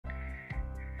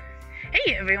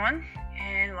Hey everyone,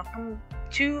 and welcome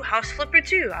to House Flipper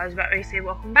 2. I was about to say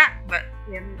welcome back, but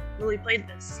we haven't really played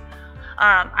this.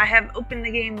 I have opened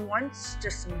the game once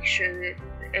just to make sure that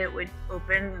it would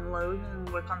open and load and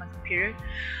work on the computer,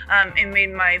 and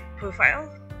made my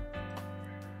profile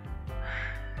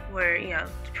where,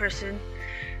 the person.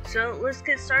 So let's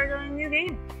get started on a new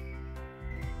game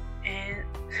and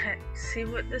see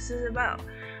what this is about.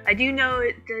 I do know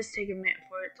it does take a minute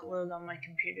for it to load on my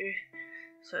computer,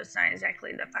 so it's not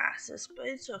exactly the fastest, but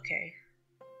it's okay.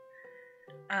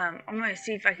 I'm going to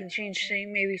see if I can change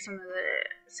maybe some of the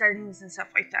settings and stuff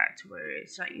like that to where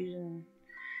it's not using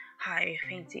high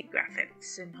fancy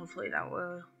graphics, and hopefully that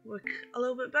will work a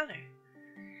little bit better.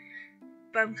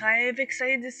 But I'm kind of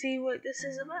excited to see what this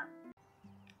is about.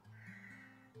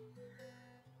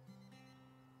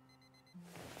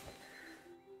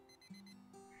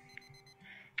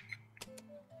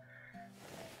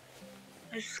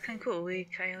 It's just kind of cool. We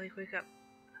kind of wake up.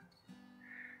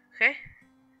 Okay.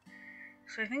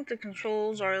 So I think the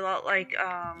controls are a lot like,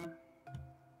 yeah.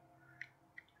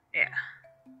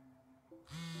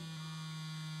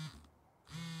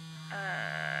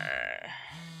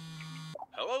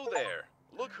 Hello there.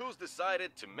 Look who's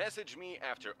decided to message me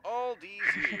after all these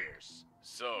years.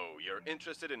 So, you're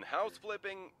interested in house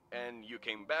flipping, and you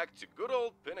came back to good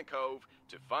old Pinnacove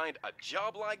to find a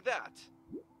job like that?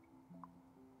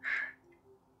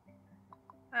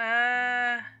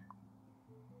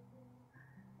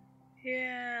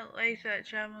 Yeah, like that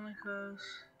job on the coast.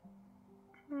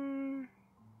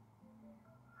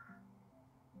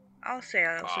 I'll say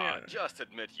Just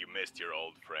admit you missed your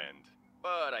old friend.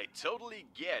 But I totally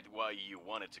get why you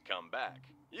wanted to come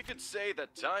back. You could say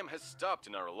that time has stopped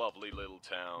in our lovely little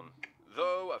town.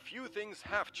 Though a few things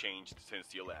have changed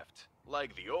since you left.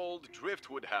 Like the old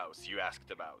Driftwood house you asked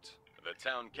about. The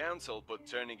town council put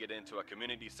turning it into a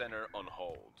community center on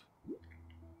hold.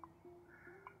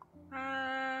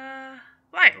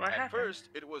 Why? What happened? At first,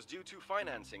 it was due to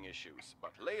financing issues,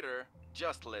 but later,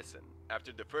 just listen.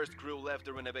 After the first crew left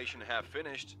the renovation half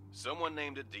finished, someone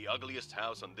named it the ugliest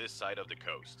house on this side of the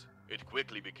coast. It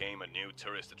quickly became a new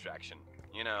tourist attraction.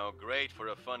 You know, great for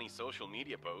a funny social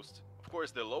media post. Of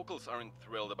course, the locals aren't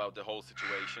thrilled about the whole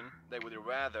situation. They would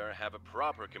rather have a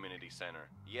proper community center.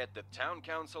 Yet the town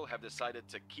council have decided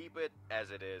to keep it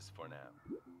as it is for now.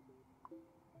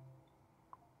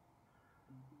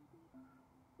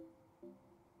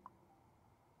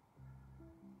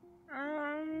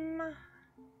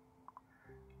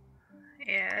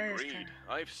 Yeah, Agreed.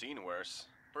 I've seen worse.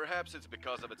 Perhaps it's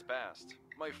because of its past.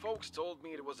 My folks told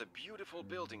me it was a beautiful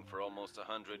building for almost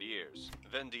 100 years.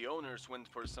 Then the owners went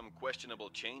for some questionable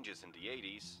changes in the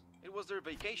 80s. It was their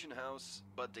vacation house,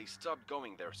 but they stopped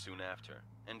going there soon after.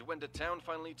 And when the town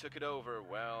finally took it over,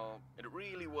 well, it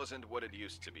really wasn't what it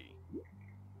used to be.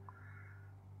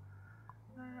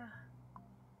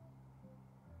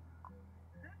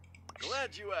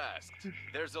 Glad you asked.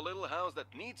 There's a little house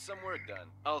that needs some work done.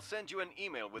 I'll send you an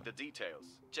email with the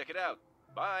details. Check it out.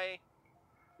 Bye.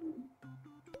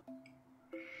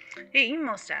 Hey,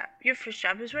 emails tab. Your first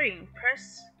job is waiting.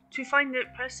 To find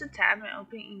it, press the tab and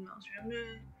open emails.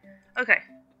 Remember? Okay.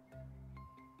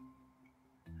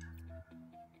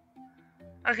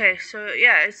 Okay, so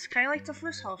yeah, it's kind of like the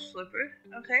first house flipper.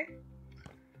 Okay.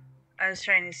 I was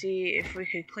trying to see if we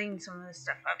could clean some of this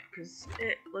stuff up because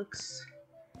it looks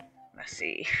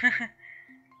messy.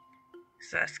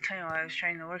 So that's kind of what I was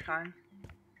trying to work on.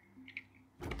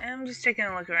 And I'm just taking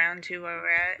a look around too where we're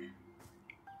at.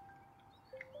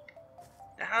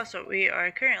 The house that we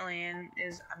are currently in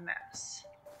is a mess.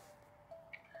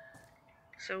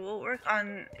 So we'll work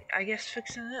on, I guess,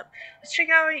 fixing it up. Let's check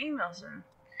out our emails then.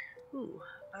 Ooh,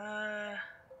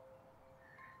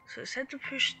 so set the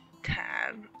push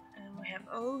tab, and we have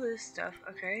all this stuff,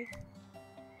 okay.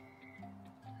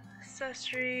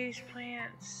 Accessories,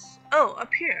 plants. Oh,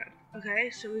 up here. Okay,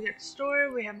 so we got the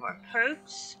store, we have our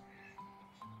perks.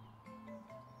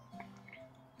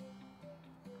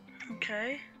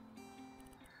 Okay.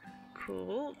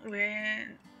 Cool.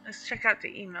 Let's check out the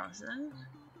emails then.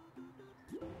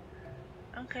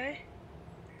 Okay.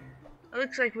 It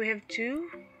looks like we have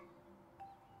 2.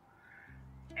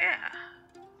 Yeah.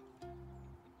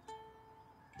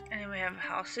 And then we have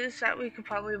houses that we could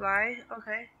probably buy.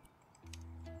 Okay.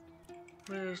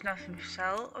 There's nothing to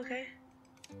sell. Okay.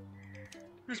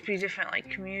 Must be different, like,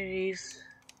 communities.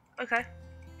 Okay.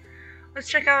 Let's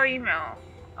check out our email.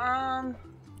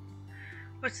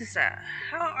 What's this at?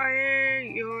 How are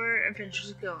your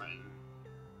adventures going?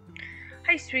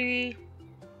 Hi, sweetie.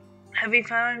 Have you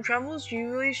found troubles?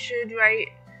 You really should write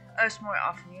us more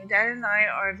often. Your dad and I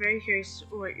are very curious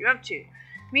what you're up to.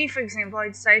 Me, for example, I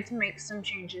decided to make some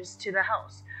changes to the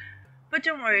house. But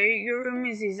don't worry, your room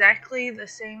is exactly the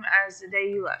same as the day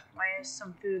you left, minus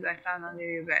some food I found under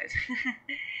your bed.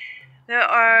 There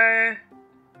are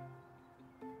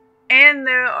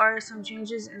some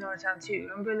changes in our town too.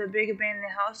 Remember the big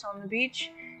abandoned house on the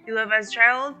beach you loved as a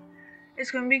child?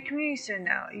 It's going to be a community center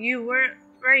now. You weren't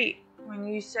right when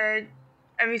you said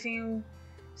everything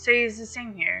stays the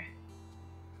same here.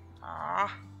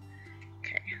 Ah,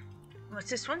 okay. What's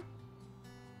this one?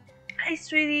 Hey,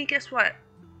 sweetie, guess what?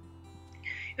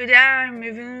 Your dad and I are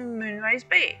moving to Moonrise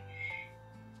Bay.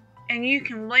 And you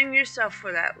can blame yourself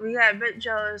for that. We got a bit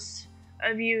jealous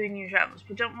of you and your travels,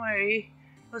 but don't worry.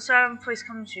 We'll still have a place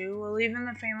come to. We're leaving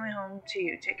the family home to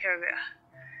you. Take care of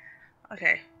it.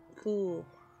 Okay, cool.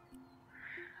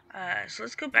 So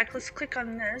let's go back. Let's click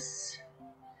on this.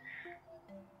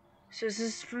 So this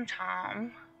is from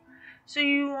Tom. So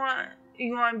you want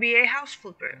to be a house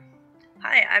flipper?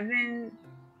 Hi, I've been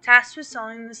tasked with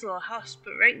selling this little house,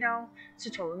 but right now it's a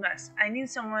total mess. I need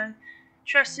someone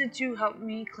trusted to help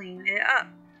me clean it up.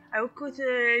 I work with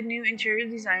a new interior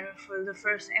designer for the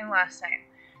first and last time.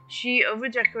 She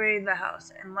overdecorated the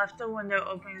house and left the window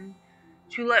open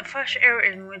to let fresh air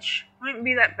in, which wouldn't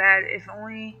be that bad if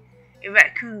only a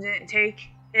raccoon didn't take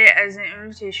it as an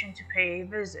invitation to pay a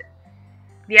visit.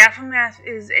 The aftermath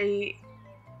is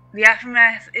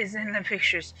in the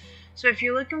pictures. So if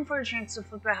you're looking for a chance to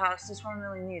flip a house, this one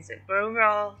really needs it. But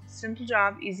overall, simple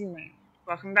job, easy money.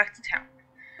 Welcome back to town.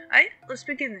 Alright, let's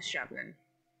begin this job then.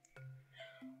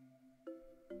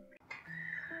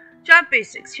 Job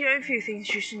basics. Here are a few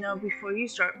things you should know before you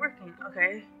start working.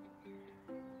 Okay.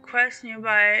 Quests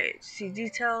nearby, see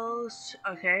details.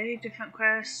 Okay, different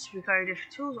quests require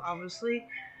different tools, obviously.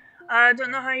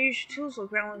 Don't know how you use your tools.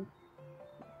 Look around with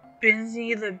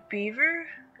Binsey the Beaver.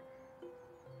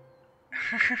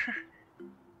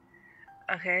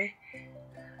 Okay.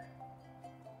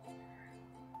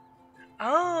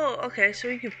 Oh, okay, so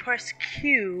you can press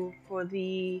Q for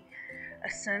the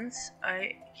ascents.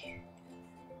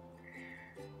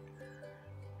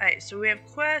 Alright, so we have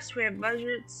quests, we have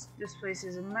budgets. This place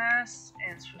is a mess,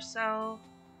 and it's for sale.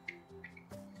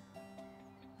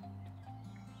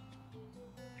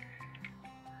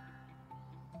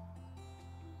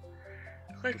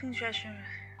 Collecting trash.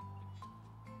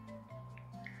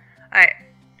 Alright.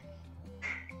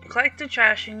 Collect the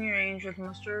trash in your range with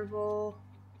most durable.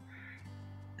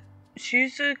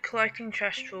 Choose the collecting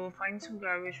trash tool, find some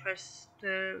garbage, press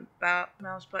the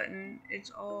mouse button. It's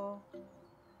all.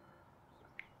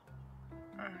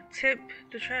 Tip,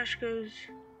 the trash goes.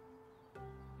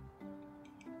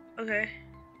 Okay.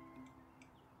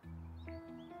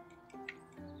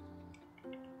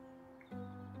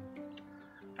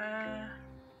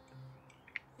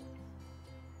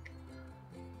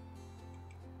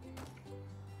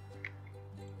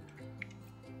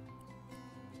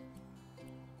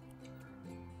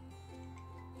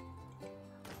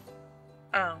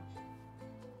 Oh.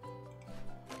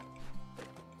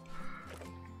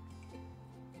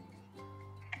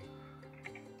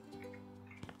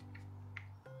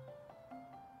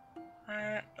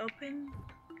 Open?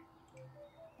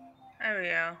 There we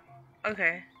go.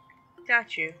 Okay.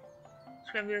 Got you.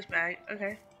 Let's grab this bag.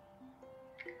 Okay.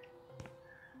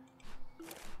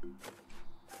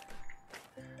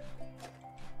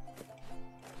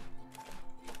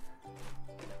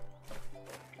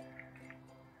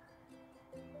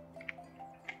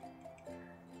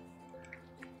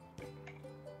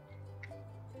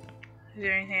 Is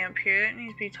there anything up here that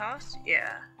needs to be tossed?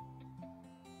 Yeah.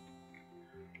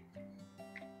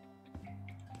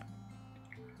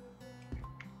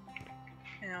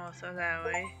 And I'll throw that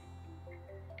away.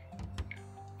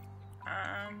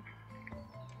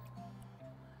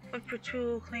 Flipper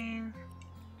tool clean.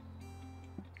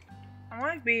 I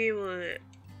want to be able to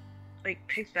like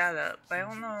pick that up, but I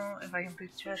don't know if I can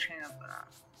pick the trash can up or not.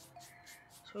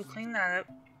 So we'll clean that up.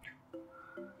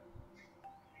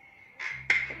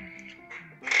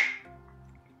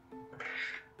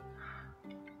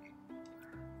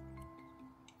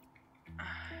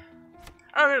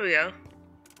 Oh, there we go.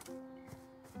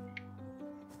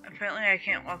 Apparently I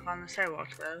can't walk on the sidewalk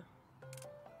though.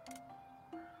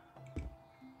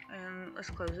 And let's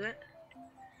close it.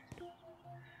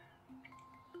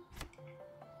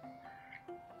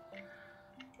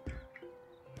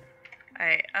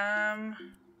 Alright,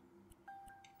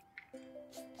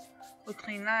 we'll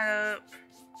clean that up.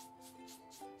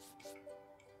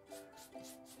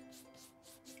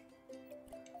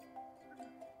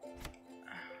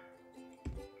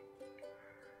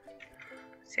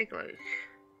 Let's take a look.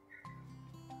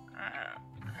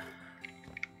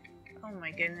 Oh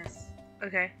my goodness.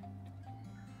 Okay.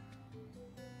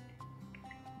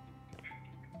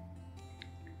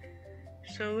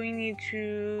 So we need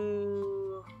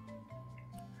to...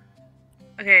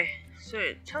 Okay, so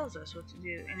it tells us what to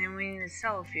do, and then we need to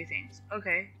sell a few things.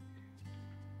 Okay.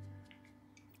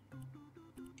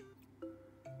 So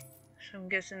I'm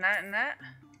guessing that and that.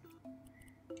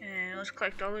 And let's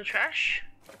collect all the trash.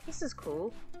 This is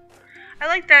cool. I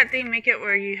like that they make it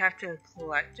where you have to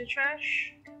collect the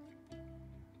trash.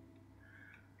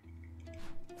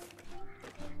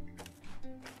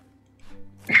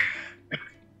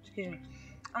 Excuse me.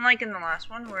 Unlike in the last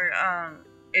one where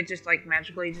it just like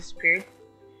magically disappeared.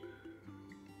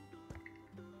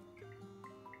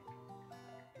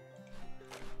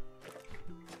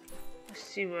 Let's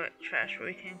see what trash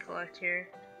we can collect here.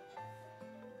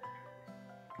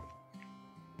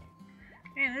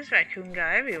 Man, this raccoon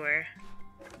got everywhere.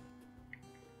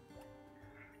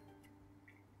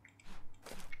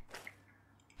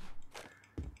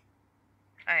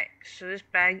 Alright, so this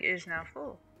bag is now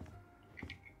full.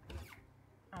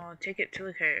 I'll take it to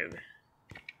the curb.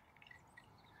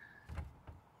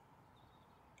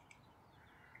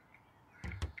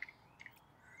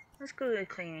 Let's go to the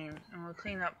cleaning and we'll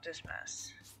clean up this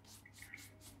mess.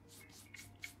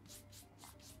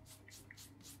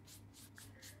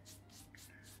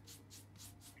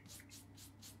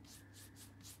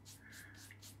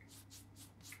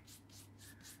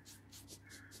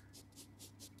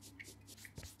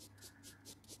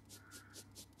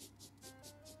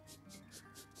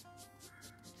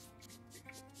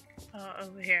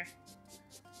 Over here.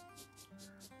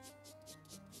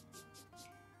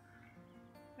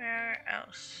 Where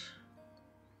else?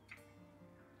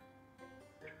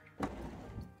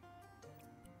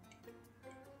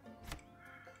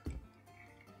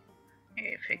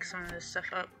 Maybe pick some of this stuff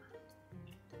up.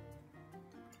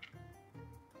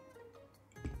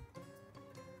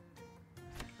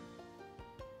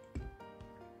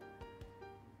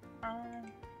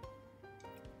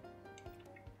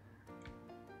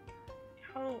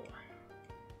 Oh.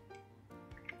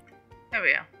 There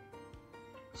we go.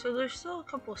 So there's still a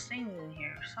couple stains in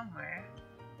here somewhere.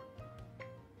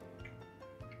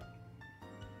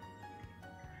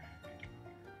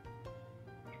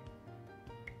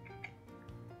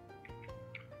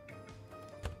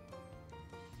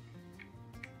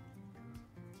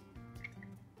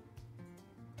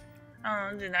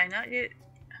 Oh, did I not get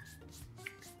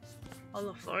all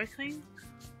the floor clean?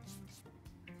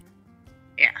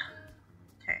 Yeah.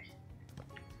 Okay.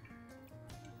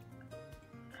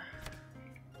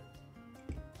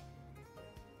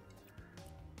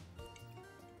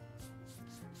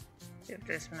 Get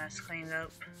this mess cleaned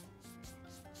up.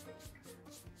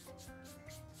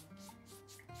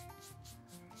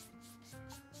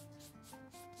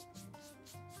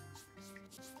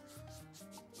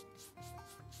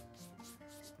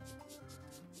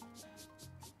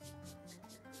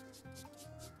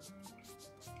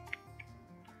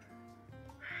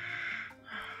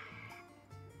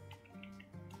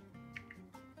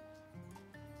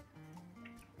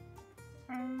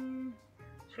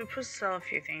 So we're supposed to sell a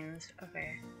few things.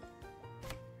 Okay.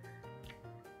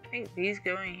 I think these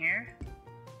go in here.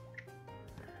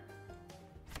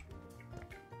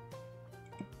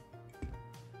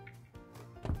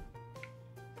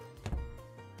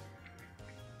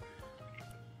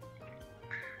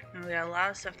 And we got a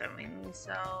lot of stuff that we need to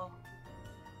sell.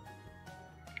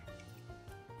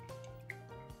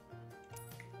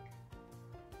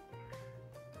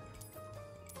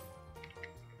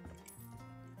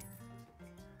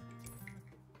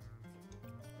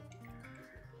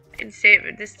 I'd say it,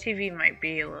 but this TV might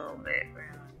be a little bit ruined.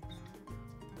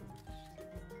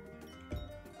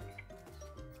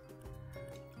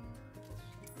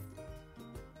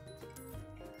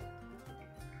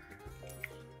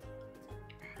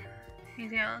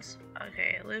 Anything else?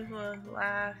 Okay, live, love,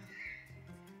 laugh.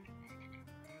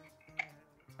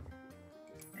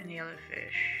 And the other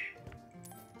fish.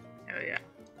 There we go.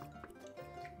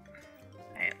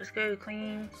 Alright, let's go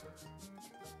clean.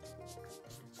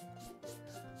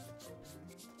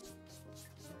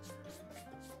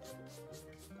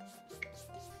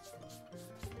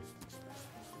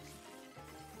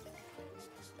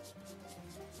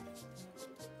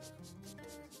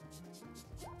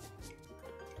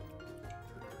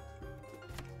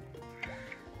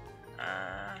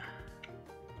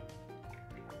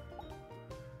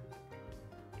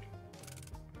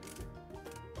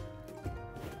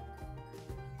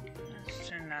 Let's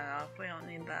turn that off. We don't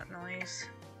need that noise.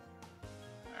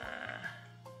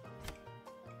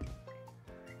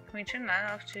 Can we turn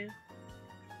that off too?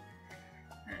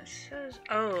 And it says,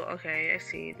 oh, okay, I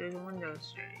see. There's a window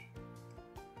dirty.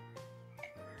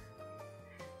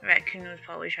 The raccoon was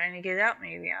probably trying to get out,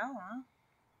 maybe. I don't know.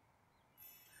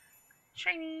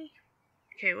 Shiny!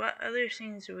 Okay, what other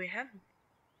scenes do we have?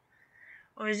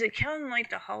 Or is it counting like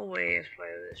the hallway as part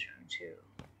of this room too?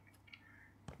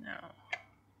 No.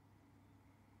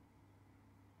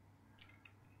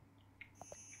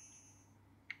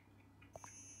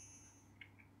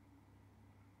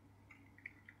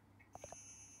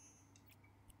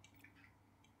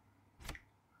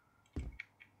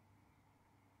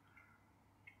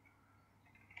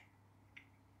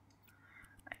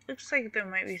 Looks like there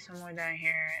might be some more down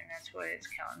here, and that's what it's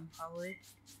counting, probably.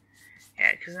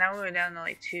 Yeah, because now we're down to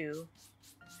like 2.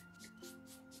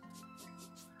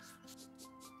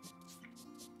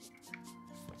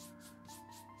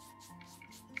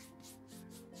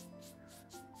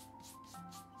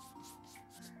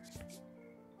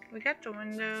 We got the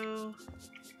window.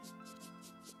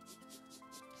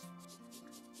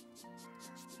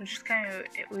 We just kind of,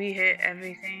 we hit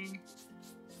everything.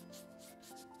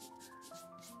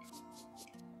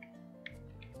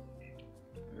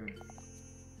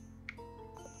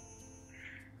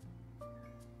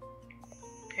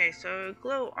 Okay, so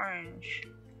glow orange.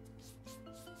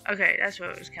 Okay, that's what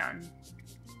it was counting.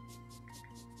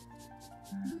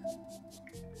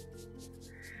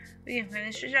 We can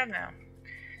finish the job now.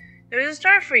 There's a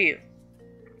star for you.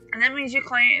 And that means your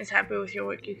client is happy with your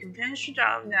work. You can finish your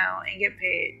job now and get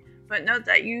paid. But note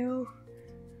that you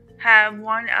have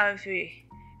 1 out of 3. If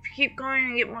you keep going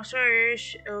and get more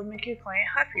stars, it will make your client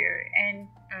happier and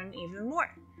earn even more.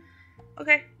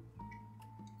 Okay.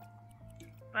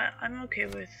 But I'm okay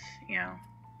with, you know.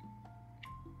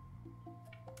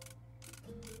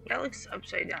 That looks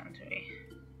upside down to me.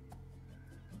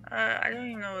 I don't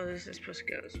even know where this is supposed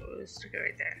to go, so we'll just stick it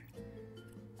right there.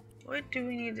 What do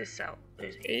we need to sell?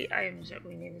 There's 8 items that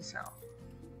we need to sell.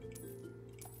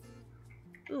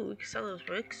 Ooh, we can sell those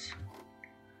books.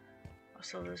 I'll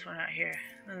sell this one out here.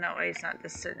 And that way it's not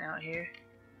just sitting out here.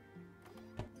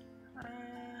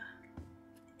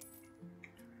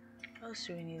 What else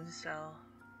do we need to sell?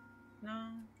 No?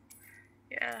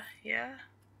 Yeah.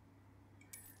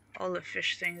 All the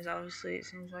fish things, obviously, it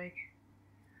seems like.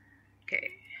 Okay.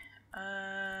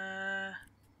 Let's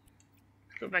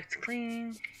go back to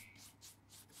cleaning.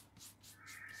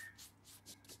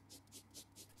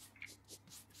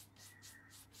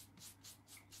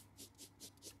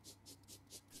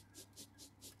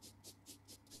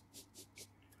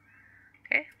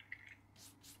 Okay.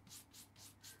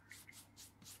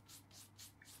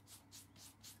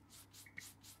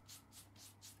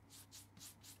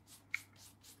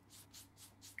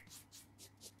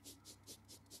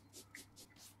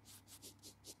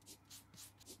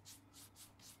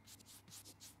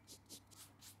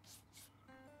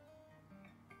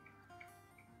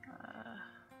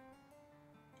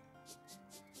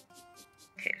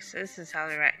 Okay, so this is how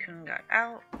the raccoon got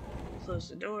out. Close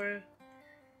the door.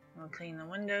 We'll clean the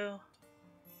window.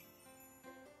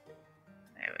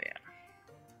 There we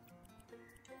go.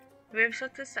 Do we have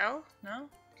stuff to sell? No?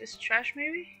 Just trash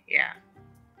maybe? Yeah.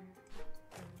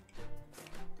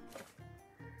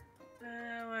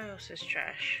 What else is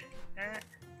trash? That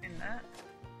and that.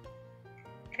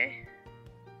 Okay.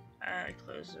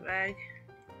 Close the bag.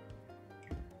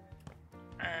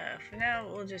 For now,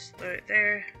 we'll just throw it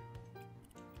there.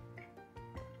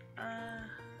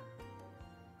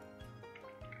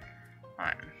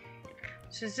 Alright.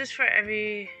 So is this for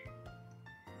every...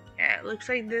 Yeah, it looks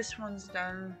like this one's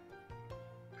done.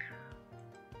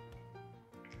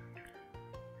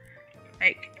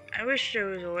 Like, I wish there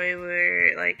was a way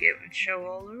where, like, it would show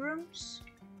all the rooms.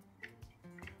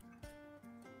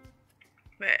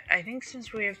 But I think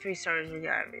since we have 3 stars, we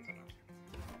got everything.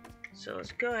 So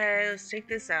let's go ahead, let's take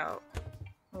this out.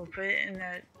 We'll put it in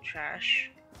the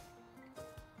trash.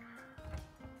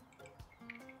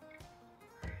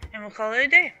 And we'll call it a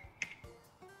day.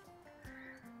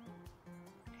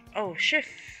 Oh, shift.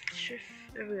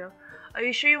 There we go. Are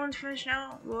you sure you want to finish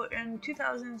now? We'll earn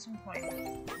 2,000 and some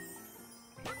points.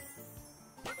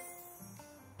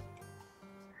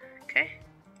 Okay.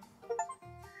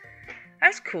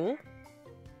 That's cool.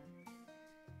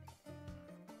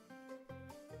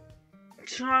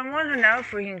 So I want to know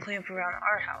if we can clean up around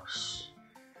our house.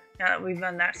 Now that we've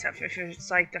done that stuff. If it's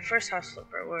like the first house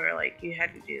flipper where like you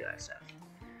had to do that stuff.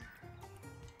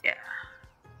 Yeah.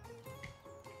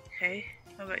 Okay.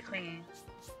 How about cleaning?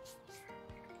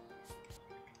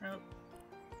 Nope.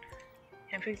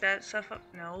 Can't pick that stuff up?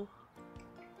 No.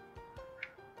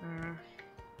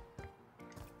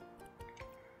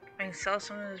 I can sell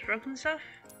some of this broken stuff?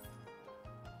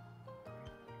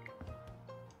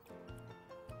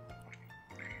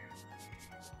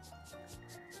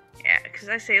 Yeah, because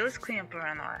I say let's clean up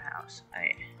around our house.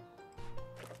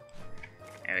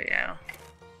 There we go.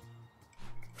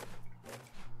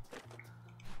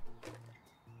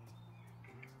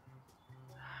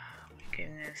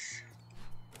 goodness.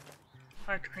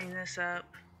 I'll have to clean this up.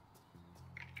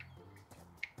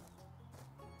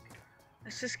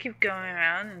 Let's just keep going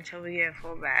around until we get a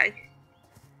full bag.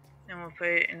 Then we'll put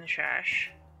it in the trash.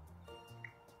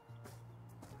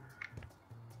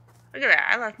 Look at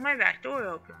that, I left my back door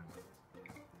open.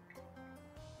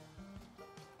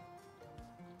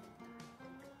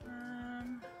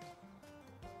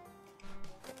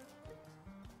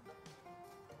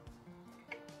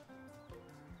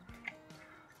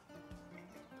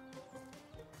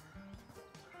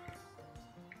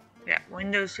 Yeah,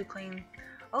 windows to clean.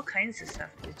 All kinds of stuff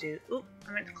to do. Oop,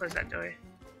 I meant to close that door.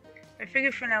 I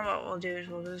figured for now what we'll do is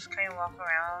we'll just kind of walk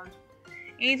around.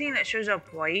 Anything that shows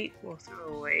up white, we'll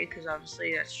throw away, because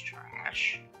obviously that's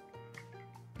trash.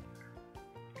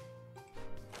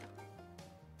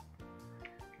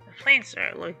 The plants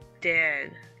there look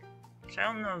dead. So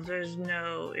I don't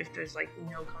know if there's like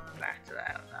no coming back to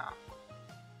that or not.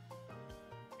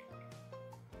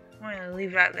 I'm gonna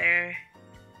leave that there.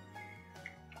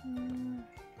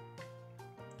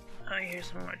 Oh, here's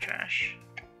some more trash.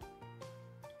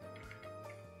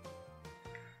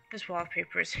 This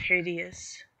wallpaper is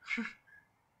hideous.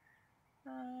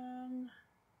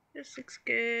 This looks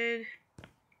good.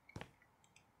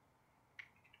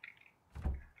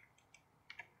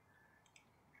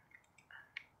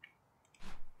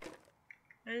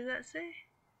 What does that say?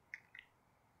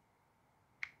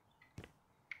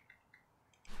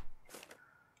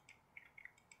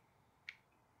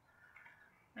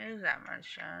 There's that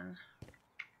much done.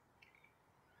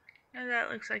 And that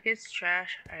looks like it's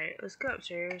trash. Alright, let's go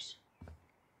upstairs.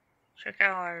 Check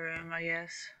out our room, I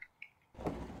guess.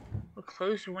 We'll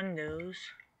close windows.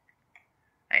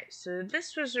 Alright, so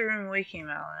this was the room we came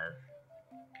out of.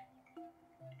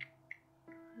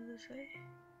 What does it say?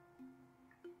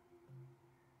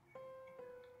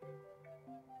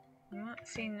 I'm not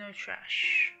seeing no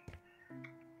trash.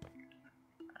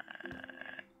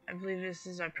 I believe this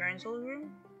is our parents' old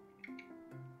room.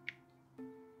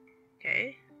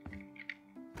 Okay.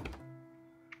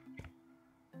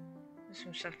 There's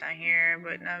some stuff down here,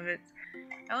 but none of it.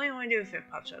 I only want to do if it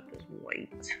pops up as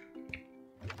white.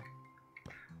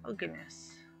 Oh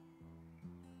goodness.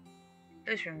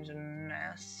 This room's a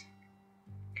mess.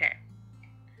 Okay.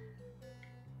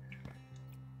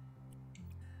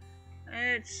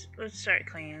 Let's start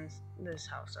cleaning this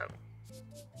house up.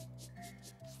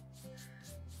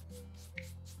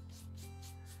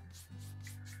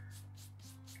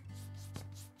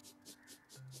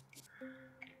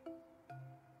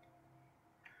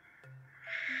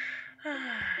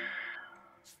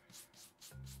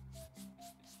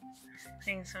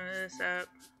 Clean some of this up.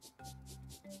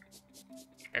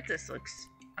 If this looks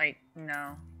like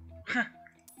no.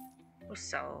 We'll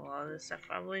sell a lot of this stuff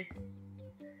probably.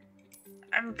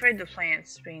 I'm afraid the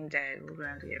plants being dead, we're gonna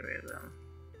have to get rid of them.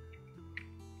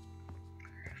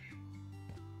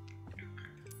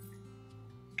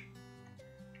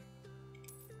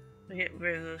 We get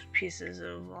rid of those pieces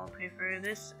of wallpaper.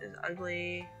 This is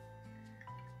ugly.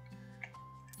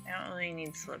 I don't really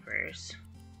need slippers.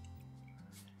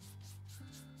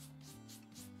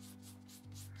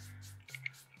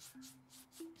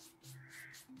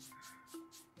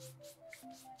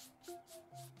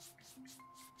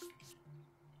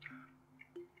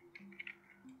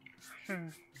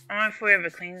 I wonder if we have a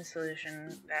cleaning solution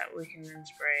that we can then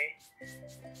spray.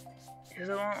 Because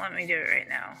it won't let me do it right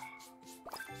now.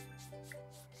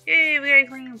 Yay, we got a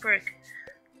cleaning perk.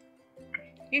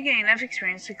 You gain enough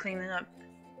experience to clean it up.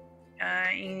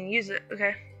 You can use it,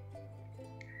 okay.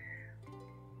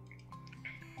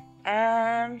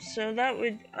 So that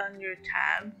would under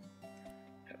tab.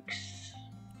 Perks.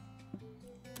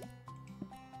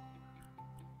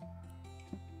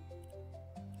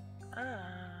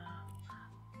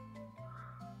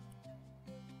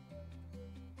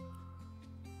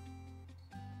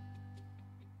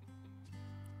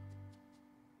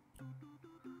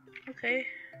 Okay.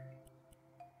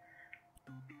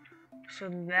 So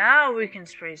now we can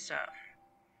spray stuff.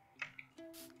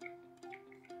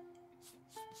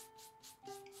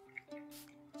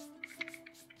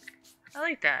 I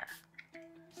like that.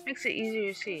 Makes it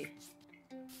easier to see.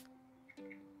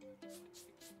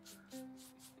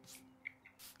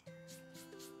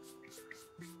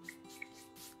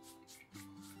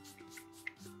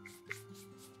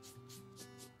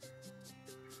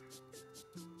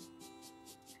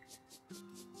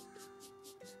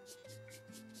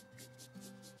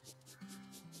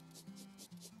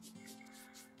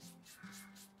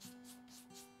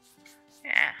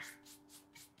 Yeah.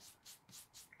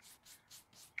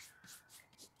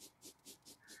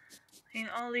 Clean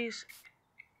all these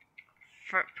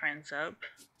footprints up.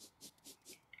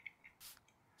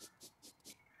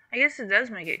 I guess it does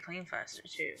make it clean faster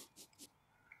too.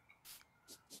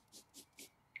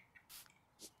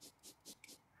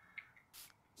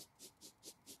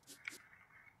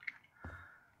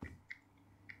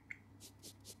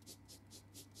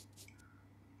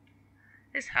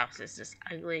 This house is just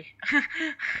ugly.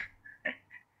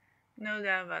 No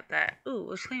doubt about that. Ooh,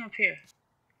 let's clean up here.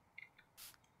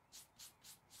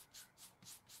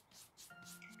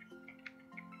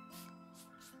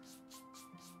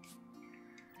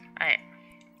 Alright.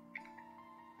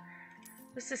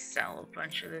 Let's just sell a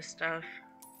bunch of this stuff.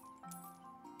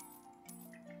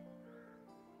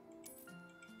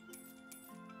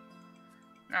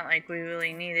 Not like we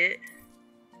really need it.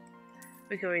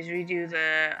 We could always redo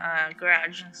the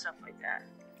garage and stuff like that.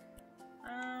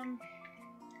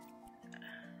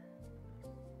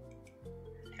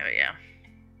 There we go.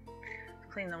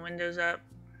 Clean the windows up.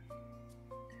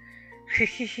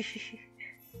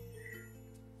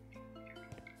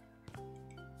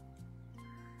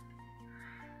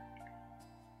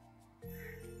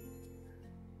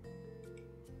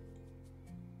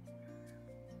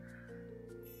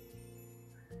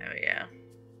 There we go.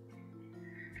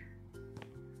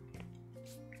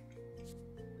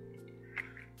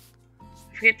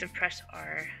 Forget to press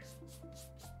R.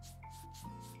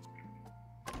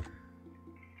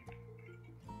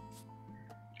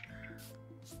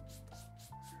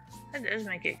 That does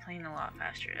make it clean a lot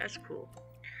faster. That's cool.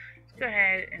 Let's go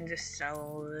ahead and just sell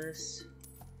all this.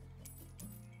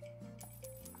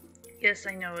 Yes,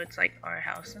 I know it's like our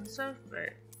house and stuff,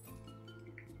 but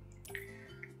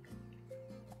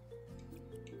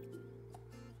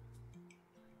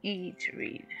E to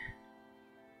read.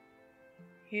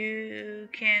 You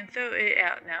can throw it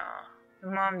out now.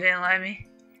 The mom didn't let me.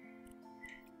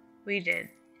 We did.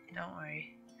 Don't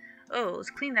worry. Oh, let's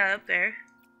clean that up there.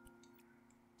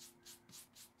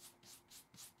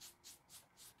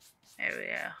 There we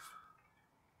go.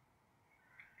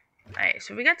 Alright,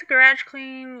 so we got the garage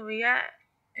clean. We got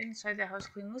inside the house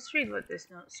clean. Let's read what this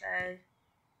note said.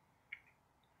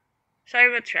 Sorry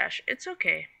about trash. It's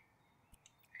okay.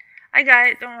 I got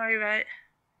it. Don't worry about it.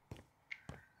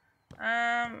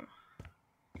 Let's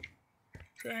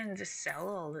go ahead and just sell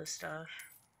all this stuff.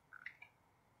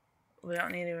 We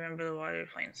don't need to remember the water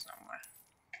planes no more.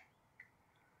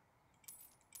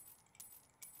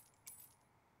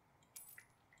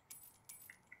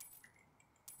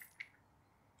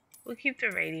 We'll keep the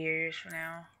radiators for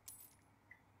now.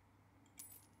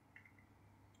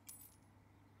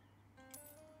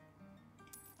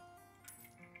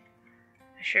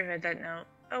 I sure read that note.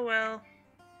 Oh well.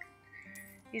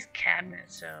 These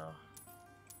cabinets, though,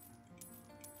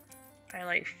 are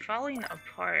like falling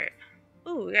apart.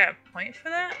 Ooh, we got a point for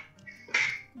that?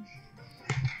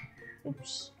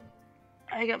 Oops.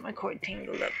 I got my cord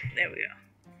tangled up. There we go.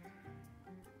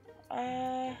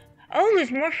 Oh,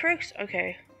 there's more Frist.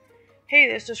 Okay. Hey,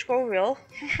 there's the scroll wheel.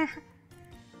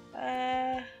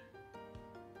 Like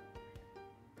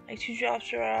 2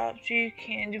 drops are up. You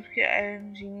can duplicate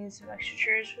items. You need some extra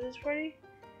chairs for this party?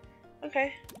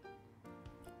 Okay.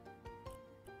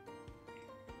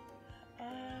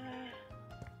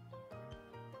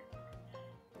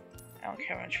 I don't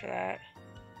care much for that.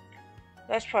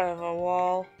 That's part of a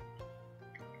wall.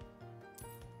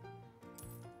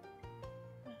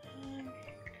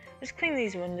 Let's clean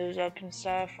these windows up and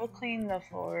stuff. We'll clean the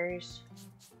floors.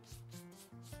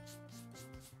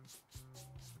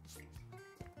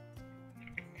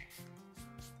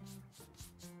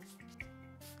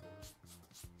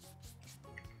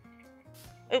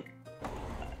 Oh,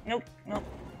 nope, nope.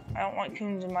 I don't want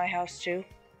coons in my house too.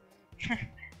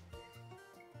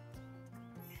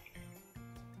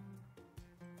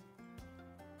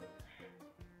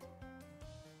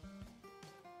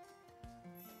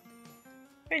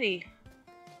 Pretty.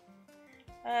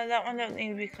 That one don't need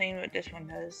to be cleaned, but this one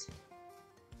does.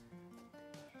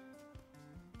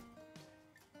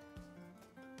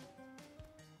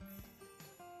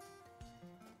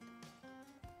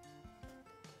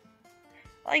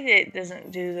 Like it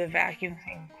doesn't do the vacuum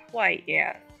thing quite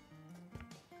yet.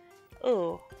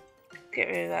 Oh, get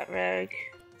rid of that rug.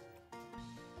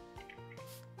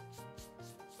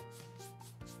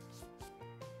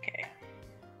 Okay.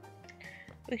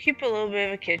 We keep a little bit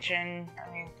of a kitchen.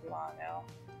 I mean, come on now.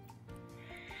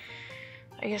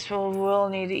 I guess we'll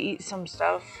need to eat some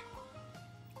stuff.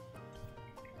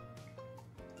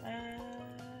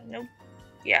 Nope.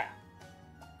 Yeah.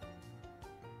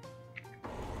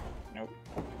 Nope.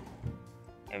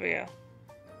 There we go.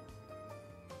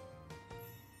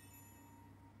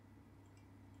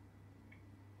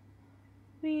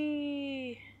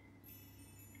 Whee!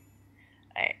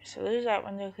 Alright, so there's that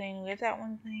window clean. Get that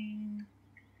one clean.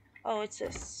 Oh, what's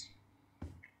this?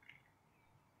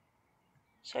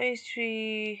 Size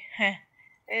tree. Heh.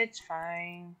 It's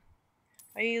fine.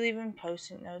 Why are you leaving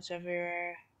post-it notes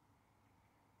everywhere?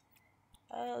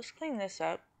 Let's clean this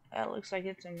up. That looks like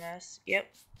it's a mess.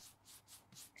 Yep.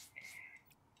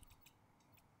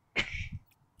 There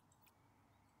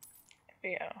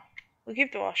we go. We'll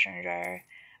keep the washer and dryer.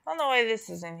 I don't know why this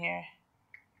is in here.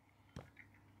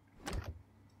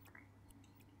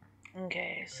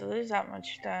 Okay, so there's that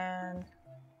much done.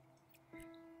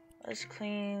 Let's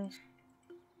clean.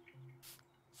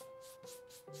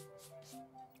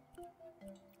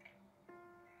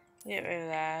 Get rid of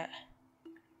that.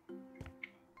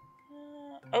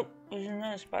 Oh, there's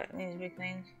another spot that needs to be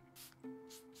cleaned.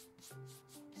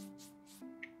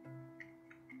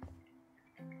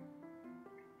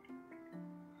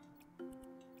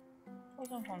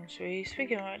 Welcome home, sweetie.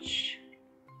 Speaking of which,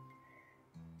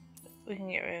 we can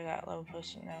get rid of that little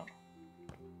post-it note.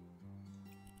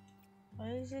 What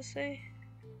does this say?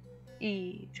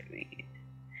 E to read.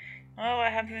 Oh,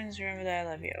 what happens? Remember that I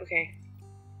love you. Okay.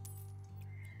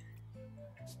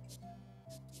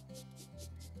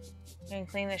 We can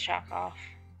clean the shock off.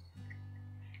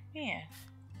 Man,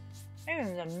 my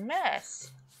room's a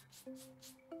mess.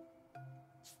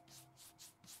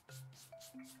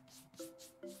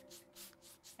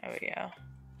 There we go.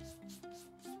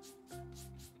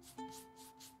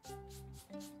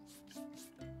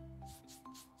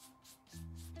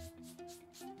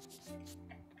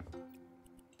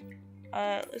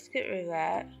 Let's get rid of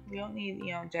that. We don't need,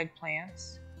 dead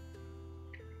plants.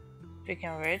 Speaking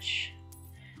of which.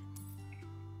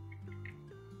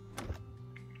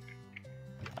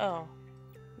 Oh,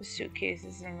 the suitcase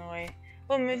is in the way.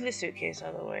 We'll move the suitcase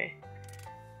out of the way.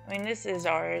 I mean, this is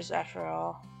ours after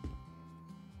all.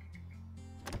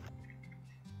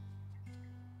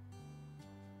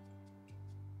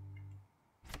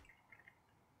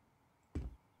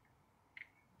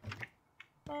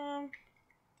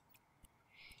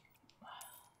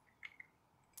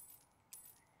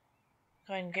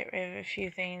 Go ahead and get rid of a few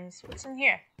things. What's in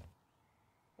here?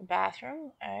 The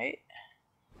bathroom. Alright.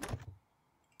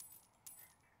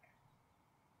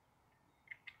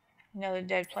 Another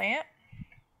dead plant.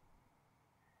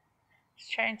 Let's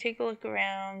try and take a look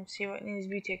around, see what needs to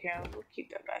be taken out. We'll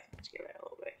keep that bathroom together a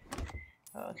little bit.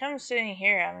 Oh, it comes sitting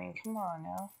here. I mean, come on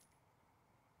now.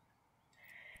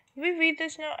 Did we read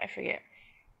this note? I forget.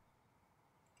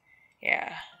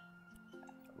 Yeah.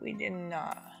 We did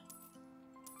not.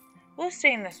 We'll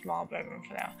stay in the small bedroom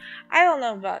for now. I don't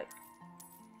know about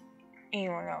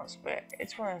anyone else, but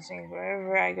it's one of those things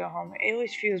wherever I go home, it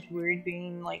always feels weird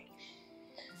being like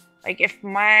if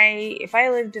I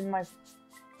lived in my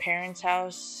parents'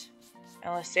 house,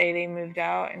 and let's say they moved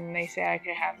out and they say I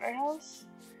could have their house,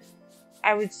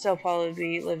 I would still probably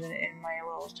be living in my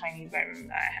little tiny bedroom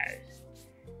that I had.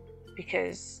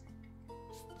 Because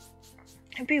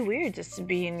it'd be weird just to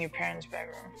be in your parents'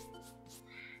 bedroom.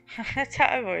 That's how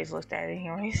I've always looked at it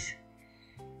anyways.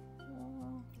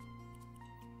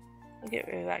 I'll get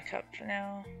rid of that cup for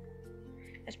now.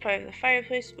 That's part of the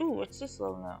fireplace. Ooh, what's this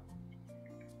little note?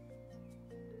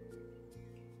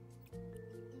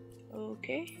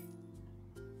 Okay.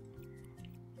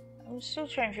 I'm still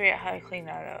trying to figure out how to clean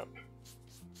that up.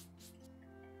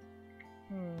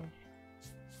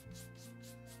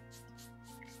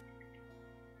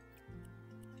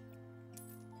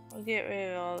 We'll get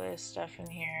rid of all this stuff in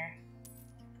here.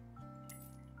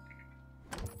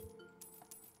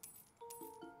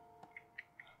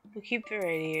 We'll keep the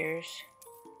radiators.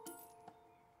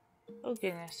 Oh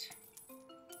goodness.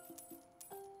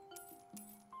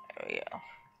 There we go.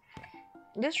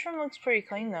 This room looks pretty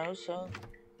clean though, so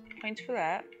points for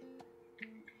that.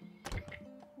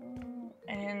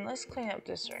 And let's clean up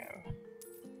this room.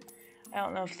 I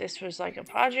don't know if this was like a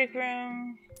project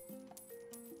room,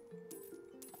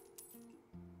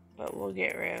 but we'll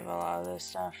get rid of a lot of this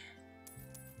stuff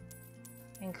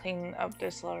and clean up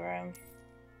this little room.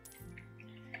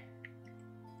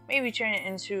 Maybe turn it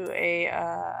into a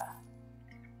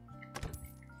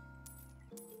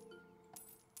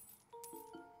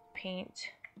paint.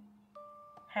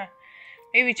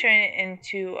 Maybe turn it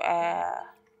into a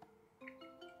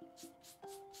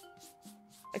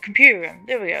computer room.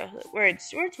 There we go.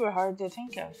 Words were hard to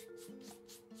think of.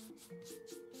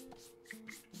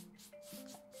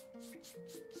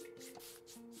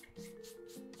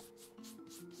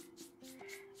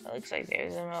 It looks like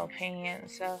there's a little painting and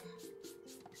stuff.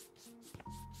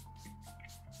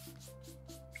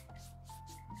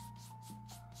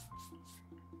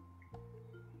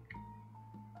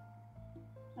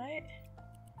 Right?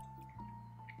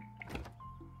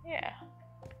 Yeah.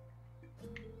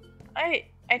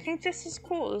 I think this is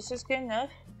cool. This is good enough.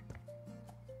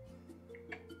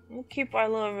 We'll keep our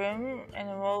little room, and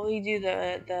then we'll redo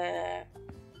the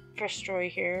first story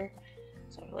here.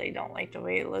 So I really don't like the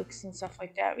way it looks and stuff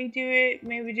like that.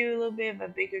 Maybe do a little bit of a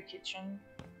bigger kitchen.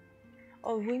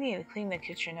 Oh, we need to clean the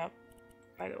kitchen up,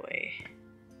 by the way.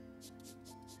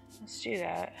 Let's do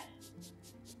that.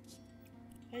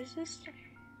 What is this?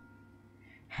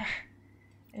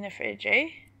 In the fridge, eh?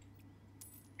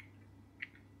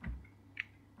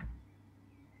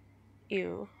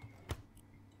 Ew.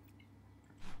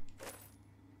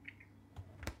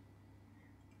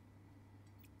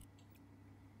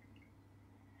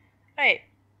 Alright.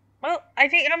 Well, I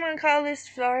think I'm gonna call this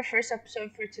our first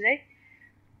episode for today.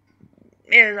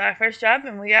 It was our first job,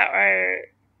 and we got our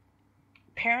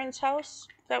parents' house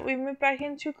that we moved back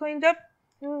into cleaned up.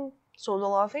 Sold a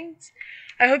lot of things.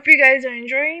 I hope you guys are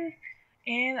enjoying,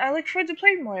 and I look forward to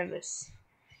playing more of this.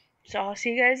 So I'll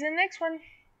see you guys in the next one.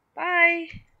 Bye!